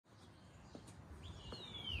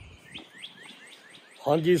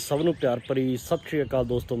हाँ जी, सबनों प्यार भरी सत श्री अकाल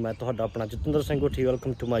दोस्तों। मैं तुहाडा अपना Jatinder Singh OTHI।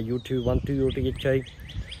 Welcome to my YouTube OTHI।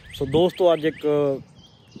 सो दोस्तों, अज एक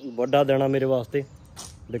बड़ा दिन आ मेरे वास्ते,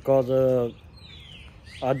 बिकॉज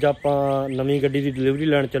अज आप नवी गड्डी की डिलीवरी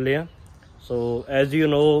लैन चले हैं। सो एज यू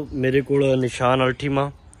नो, मेरे को निशान अल्टीमा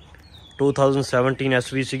 2017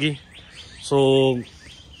 SV सी। सो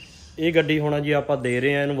ये गड्डी होना जी आप दे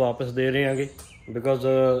रहे हैं, इनू वापस दे रहे हैं, बिकॉज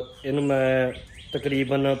इनू मैं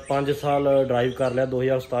तकरीबन 5 साल ड्राइव कर लिया।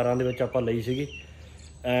 2017 के आप ली सी।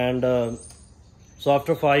 And so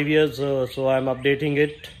after 5 years so I am updating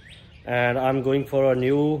it and I am going for a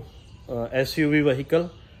new SUV vehicle.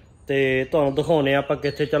 तो तुहानूं दिखाने आप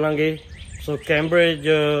कित्थे चलांगे। सो कैंब्रिज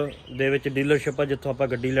दे डीलरशिप है जितों आप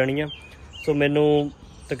गड्डी लैनी है। सो मैनू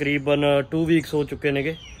तकरीबन 2 weeks हो चुके ने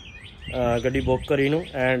गड्डी बुक करी नूं।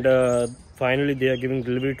 And finally they are giving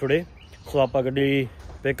delivery today. सो आप गड्डी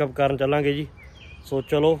पिकअप करन चलांगे जी। सो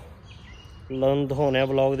चलो दिखाने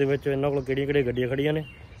ब्लॉग दे विच इन्हां कोल किहड़ियां गड्डियां खड़ियां ने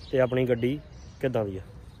ते अपनी गड्डी किद्दां दी आ।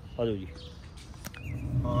 आजो जी।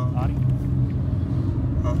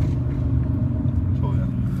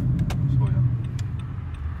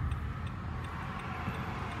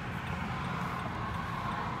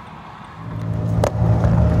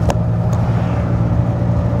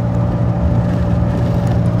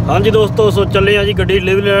 हाँ जी दोस्तों, सो चले हैं जी गड्डी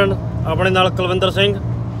डिलीवरी लैन। अपने नाल कुलविंदर सिंह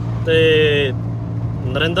ते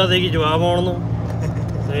नरिंदा देगी जवाब आउण नूं,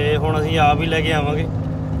 ते हुण असीं आप ही लैके आवांगे।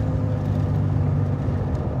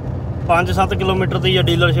 5-7 किलोमीटर दी है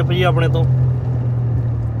डीलरशिप जी अपने तो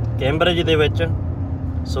कैंब्रिज दे विच।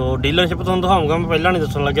 सो डीलरशिप तुहानूं दिखाऊंगा, मैं पहलां नहीं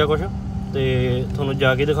दस्सण लग्या कुछ, ते तुहानूं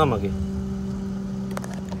जा के दिखावांगे।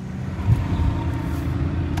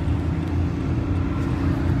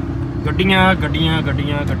 गड्डियां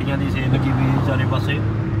दी सेल लगी हुई चारे पासे।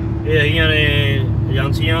 ये हैगियां ने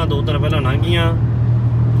एजेंसियां 2-3 पहलां लंघियां,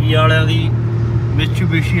 की वालियां दी,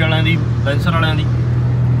 मित्सुबिशी वालियां दी, लेंसर वालियां दी,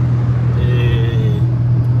 ते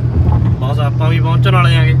बस आपां भी पहुंचण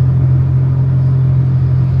वाले आंगे।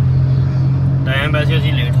 टाइम वैसे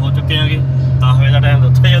असीं लेट हो चुके हैं। 10 बजे का टाइम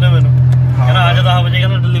दस्सिआ जी मैनूं, कहना अज 10 बजे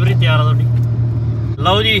कहना डिलीवरी तैयार आ तुहाडी।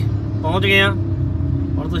 लो जी पहुँच गए हैं।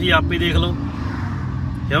 और तुसीं आप ही देख लो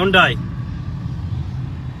Hyundai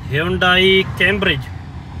कैंब्रिज।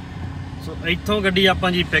 सो इत्थों गड्डी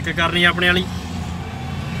आपां जी पिक करनी अपने वाली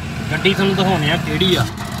गड्डी। तुहानूं दिखाउने आ किहड़ी आ,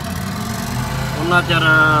 उन्ना चਿਰ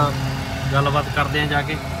गलबात करते हैं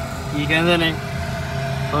जाके की कहंदे ने,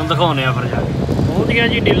 तुहानूं दिखाउने आ फिर जाके। पहुँच गया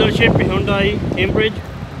जी डीलरशिप Hyundai कैंब्रिज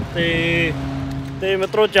ते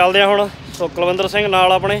मित्रों चलदे हुण। सो कुलविंदर सिंह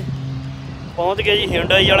नाल अपने पहुँच गए जी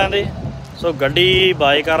Hyundai वालियां दे। सो गड्डी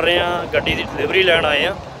बाय कर रहे हैं, गड्डी की डिलीवरी लैन आए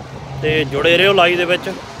हैं, तो जुड़े रहो लाइव दे विच,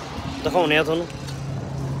 दिखाउने आ तुहानूं।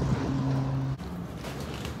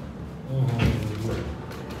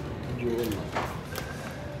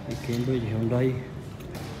 कैंब्रिज Hyundai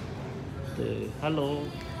ते hello.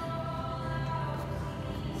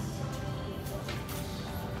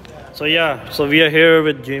 So we are here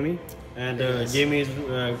with Jamie and Jamie is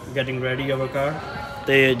getting ready our car।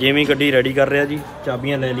 तो जेमी गड्डी रेडी कर रहा जी,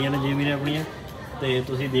 चाबियां ले लिया ने जेमी ने अपनिया। तो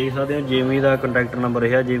तुसीं देख सकते हो जेमी का कंटैक्ट नंबर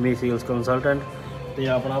है, जेमी सेल्स कंसलटेंट। तो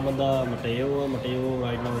अपना बंदा मटेओ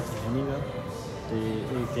राइट नाउ इत्थे है नहीं गा। तो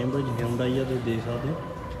ये कैंब्रिज Hyundai है, तुसीं देख सकते हो।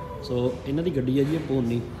 सो इन्हां दी गड्डी है जी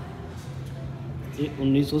पोनी, ये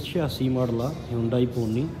 1986 मॉडल आ Hyundai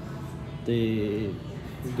पोनी। तो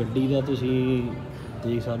गड्डी का तुसीं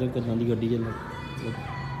देख सकते हो किदां दी गड्डी है।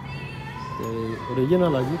 तो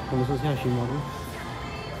ओरिजिनल आ जी 1986 मॉडल।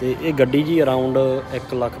 तो ये गड्डी जी अराउंड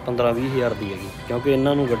 1,15,20,000 की हैगी, क्योंकि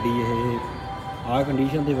इन्हों गड्डी ये आ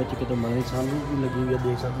कंडीशन के कितने मनी सानू भी लगी हुई है,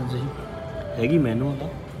 देख सकते तुसीं हैगी मैनुअल का।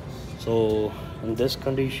 सो in this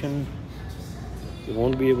condition you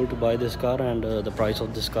won't be able to by this car and the price of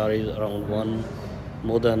this car is around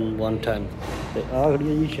more than 110। तो आ खड़ी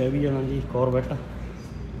है जी शेवी वालों की कॉरवेट,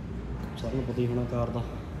 सारे पता ही होना कार का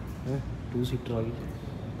है, 2 सीटर आ गई।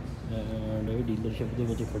 एंड ये डीलरशिप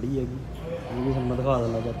के खड़ी हैगी, ये भी मैं दिखा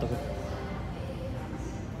देना जब तक।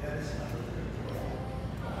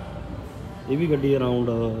 ये भी गड्डी अराउंड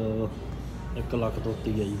 1 लाख तो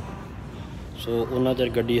उत्ती है जी। सो उन्ना चਿਰ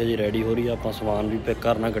गड्डी हजे रेडी हो रही है, आप समान भी पिक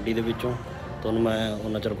करना गड्डी के विचों। तो मैं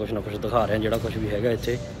उन्ना चਿਰ कुछ ना कुछ दिखा रहा जोड़ा कुछ भी है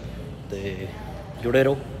इत्थे, तो जुड़े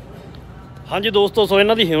रहो। हाँ जी दोस्तों, सो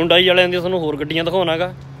इन्हां दी Hyundai वालियां दी तुहानूं होर गड्डियां दिखाउणा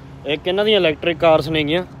गा। एक इन्हां दी इलैक्ट्रिक कार्स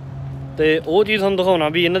नेगियां, तो वो चीज़ तुहानूं दिखाउणा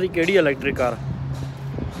भी इन्हां दी किहड़ी इलैक्ट्रिक कार।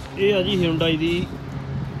 ये है जी Hyundai दी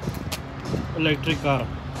इलैक्ट्रिक कार,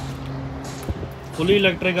 फुली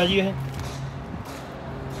इलैक्ट्रिक आ जी ये।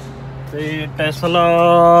 तो टेस्ला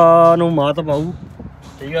नूं मात पाऊ,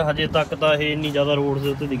 ठीक है। हजे तक तो यह इन्नी ज़्यादा रोड के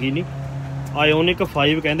उत्ते दिखी नहीं। आयोनिक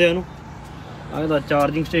 5 कहते हैं, ਆ ਇਹਦਾ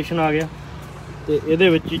ਚਾਰਜਿੰਗ ਸਟੇਸ਼ਨ ਆ ਗਿਆ ਤੇ ਇਹਦੇ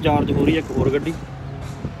ਵਿੱਚ ਹੀ ਚਾਰਜ ਹੋ ਰਹੀ ਹੈ ਇੱਕ ਹੋਰ ਗੱਡੀ,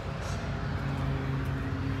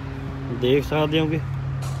 ਦੇਖ ਸਕਦੇ ਹੋਗੇ।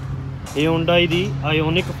 Hyundai ਦੀ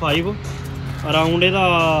Ioniq 5 ਅਰਾਊਂਡ ਇਹਦਾ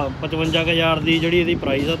 55,000 ਦੀ ਜਿਹੜੀ ਇਹਦੀ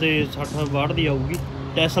ਪ੍ਰਾਈਸ ਆ ਤੇ 60-62 ਦੀ ਆਊਗੀ।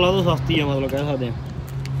 ਟੈਸਲਾ ਤੋਂ ਸਸਤੀ ਆ ਮਤਲਬ ਕਹਿ ਸਕਦੇ ਹਾਂ।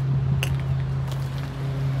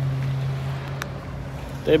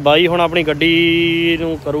 ਤੇ ਬਾਈ ਹੁਣ ਆਪਣੀ ਗੱਡੀ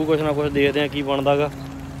ਨੂੰ ਕਰੂ ਕੁਛ ਨਾ ਕੁਛ, ਦੇਖਦੇ ਆ ਕੀ ਬਣਦਾ ਗਾ।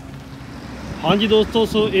 ਹਾਂਜੀ ਦੋਸਤੋ,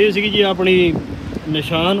 ਸੋ ਇਹ ਸੀਗੀ ਜੀ ਆਪਣੀ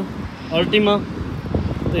ਨਿਸ਼ਾਨ ਅਲਟੀਮਾ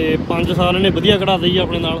ਤੇ 5 ਸਾਲ ਇਹਨੇ ਵਧੀਆ ਕਢਾਤੇ ਜੀ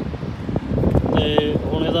ਆਪਣੇ ਨਾਲ। ਤੇ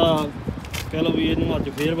ਹੁਣ ਇਹਦਾ ਕਹਿ ਲਓ ਵੀ ਇਹਨੂੰ ਅੱਜ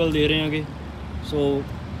ਫੇਅਰਵੈਲ ਦੇ ਰਹੇ ਆਂਗੇ। ਸੋ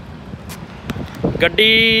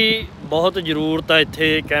ਗੱਡੀ ਬਹੁਤ ਜ਼ਰੂਰਤ ਆ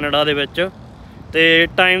ਇੱਥੇ ਕੈਨੇਡਾ ਦੇ ਵਿੱਚ, ਤੇ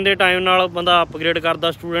ਟਾਈਮ ਦੇ ਟਾਈਮ ਨਾਲ ਬੰਦਾ ਅਪਗ੍ਰੇਡ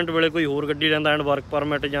ਕਰਦਾ। ਸਟੂਡੈਂਟ ਵੇਲੇ ਕੋਈ ਹੋਰ ਗੱਡੀ ਲੈਂਦਾ ਐਂਡ ਵਰਕ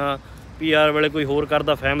ਪਰਮਿਟ ਜਾਂ PR ਵੇਲੇ ਕੋਈ ਹੋਰ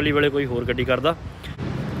ਕਰਦਾ, ਫੈਮਿਲੀ ਵੇਲੇ ਕੋਈ ਹੋਰ ਗੱਡੀ ਕਰਦਾ।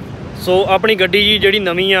 ਸੋ ਆਪਣੀ ਗੱਡੀ ਜੀ ਜਿਹੜੀ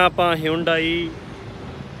ਨਵੀਂ ਆ ਆਪਾਂ Hyundai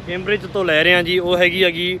ਕੈਂਬਰਿਜ ਤੋਂ ਲੈ ਰਹੇ ਹਾਂ ਜੀ, ਉਹ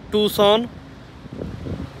ਹੈਗੀ Tucson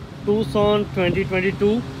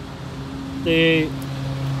 2022 ਤੇ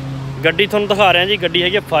ਗੱਡੀ ਤੁਹਾਨੂੰ ਦਿਖਾ ਰਿਹਾ ਜੀ। ਗੱਡੀ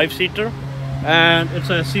ਹੈਗੀ 5 ਸੀਟਰ ਐਂਡ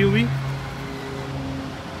ਇਟਸ SUV।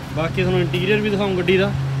 ਬਾਕੀ ਤੁਹਾਨੂੰ ਇੰਟੀਰੀਅਰ ਵੀ ਦਿਖਾऊँ ਗੱਡੀ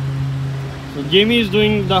ਦਾ। ਸੋ Jamie is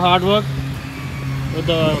doing the hard work with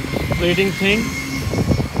the plating thing।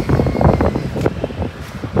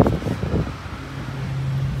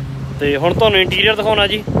 ਤੇ ਹੁਣ ਤੁਹਾਨੂੰ ਇੰਟੀਰੀਅਰ ਦਿਖਾਉਣਾ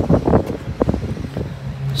ਜੀ।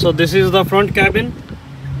 ਸੋ this is the front cabin.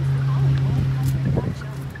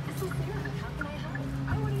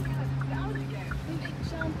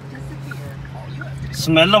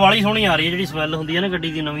 Smell ਵਾਲੀ ਸੋਹਣੀ ਆ ਰਹੀ ਹੈ, ਜਿਹੜੀ ਸਮੈਲ ਹੁੰਦੀ ਹੈ ਨਾ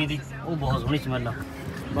ਗੱਡੀ ਦੀ ਨਵੀਂ ਦੀ, ਉਹ ਬਹੁਤ ਸੋਹਣੀ ਸਮੈਲ ਆ।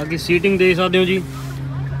 ਬਾਕੀ ਸੀਟਿੰਗ ਦੇਖ ਸਕਦੇ ਹੋ ਜੀ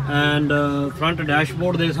ਐਂਡ ਫਰੰਟ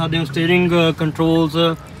ਡੈਸ਼ਬੋਰਡ ਦੇਖ ਸਕਦੇ ਹੋ, ਸਟੀਅਰਿੰਗ ਕੰਟਰੋਲਸ,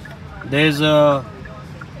 ਦੇयर इज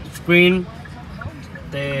ਸਕਰੀਨ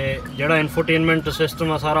ਤੇ ਜਿਹੜਾ ਇਨਫੋਟੇਨਮੈਂਟ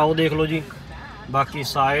ਸਿਸਟਮ ਆ ਸਾਰਾ ਉਹ ਦੇਖ ਲਓ ਜੀ। ਬਾਕੀ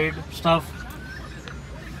ਸਾਈਡ ਸਟਫ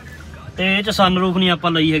ਤੇ ਇਹ 'ਚ ਸਨਰੂਫ ਨਹੀਂ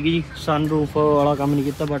ਆਪਾਂ ਲਈ ਹੈਗੀ ਜੀ, ਸਨਰੂਫ ਵਾਲਾ ਕੰਮ ਨਹੀਂ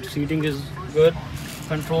ਕੀਤਾ। But seating is good,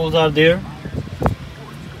 controls R there.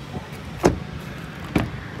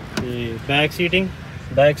 ਤੇ ਬੈਕ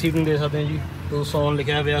ਸੀਟਿੰਗ ਦੇ ਸਕਦੇ ਹੋ ਜੀ, Tucson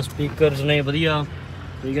ਲਿਖਿਆ ਹੋਇਆ, ਸਪੀਕਰਸ ਨੇ ਵਧੀਆ,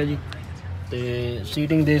 ਠੀਕ ਹੈ ਜੀ। ਤੇ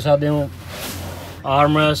ਸੀਟਿੰਗ ਦੇ ਸਕਦੇ ਹੋ,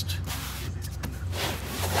 ਆਰਮਰੈਸਟ,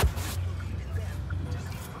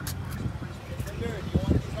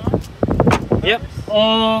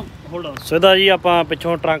 ਸੋ ਇਹਦਾ ਜੀ ਆਪਾਂ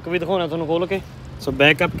ਪਿੱਛੋਂ ਟਰੰਕ ਵੀ ਦਿਖਾਉਣਾ ਤੁਹਾਨੂੰ ਖੋਲ ਕੇ। ਸੋ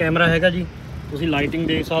ਬੈਕਅਪ ਕੈਮਰਾ ਹੈਗਾ ਜੀ, ਤੁਸੀਂ ਲਾਈਟਿੰਗ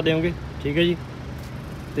ਦੇਖ ਸਕਦੇ ਹੋਗੇ, ਠੀਕ ਹੈ ਜੀ।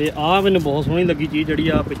 ਤੇ ਆਹ ਮੈਨੂੰ ਬਹੁਤ ਸੋਹਣੀ ਲੱਗੀ ਚੀਜ਼, ਜਿਹੜੀ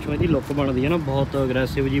ਆ ਪਿੱਛੋਂ ਇਹਦੀ ਲੁੱਕ ਬਣਦੀ ਹੈ ਨਾ, ਬਹੁਤ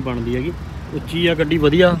ਅਗਰੈਸਿਵ ਜੀ ਬਣਦੀ ਹੈਗੀ, ਉੱਚੀ ਆ ਗੱਡੀ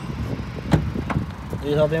ਵਧੀਆ।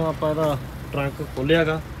 ਦੇਖ ਸਕਦੇ ਹੋ ਆਪਾਂ ਇਹਦਾ ਟਰੰਕ ਖੋਲ੍ਹਿਆ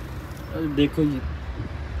ਗਾ, ਦੇਖੋ ਜੀ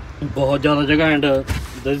ਬਹੁਤ ਜ਼ਿਆਦਾ ਜਗ੍ਹਾ and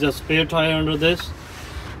this is a spare tyre under ਦਿਸ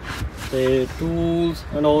ਤੇ tools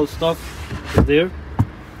and all stuff there,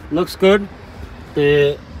 looks good.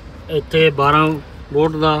 ਤੇ ਇੱਥੇ 12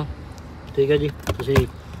 ਵੋਲਟ ਦਾ, ਠੀਕ ਹੈ ਜੀ। ਤੁਸੀਂ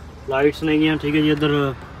ਲਾਈਟਸ ਨੇਗੀਆਂ, ਠੀਕ ਹੈ ਜੀ।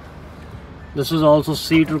 ਇੱਧਰ this is also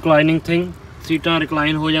seat ਰਿਕਲਾਈਨਿੰਗ thing, ਸੀਟਾਂ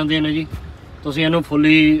ਰਿਕਲਾਈਨ ਹੋ ਜਾਂਦੀਆਂ ਨੇ ਜੀ। ਤੁਸੀਂ ਇਹਨੂੰ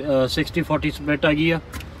ਫੁੱਲੀ 60-40 ਸਪਲਿਟ ਹੈਗੀ ਆ,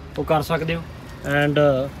 ਉਹ ਕਰ ਸਕਦੇ ਹੋ। ਐਂਡ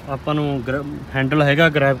ਆਪਾਂ ਨੂੰ ਹੈਂਡਲ ਹੈਗਾ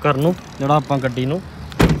ਗ੍ਰੈਬ ਕਰਨ ਨੂੰ, ਜਿਹੜਾ ਆਪਾਂ ਗੱਡੀ ਨੂੰ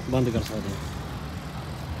ਬੰਦ ਕਰ ਸਕਦੇ ਹਾਂ,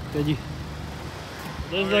 ਠੀਕ ਹੈ ਜੀ।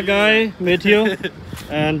 This is the guy Matthew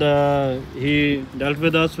and he dealt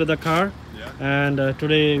with us with the car and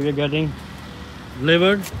today we're getting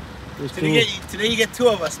delivered. Today you get 2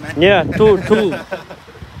 of us, man. Yeah, two.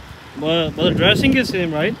 But the dressing is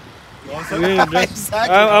same, right? Exactly.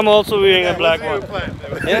 I'm also wearing a black one.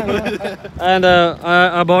 Yeah. And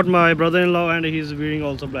I bought my brother-in-law and he's wearing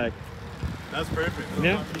also black. That's perfect.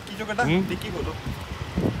 Yeah. Dicky jo kada? Dicky bolo.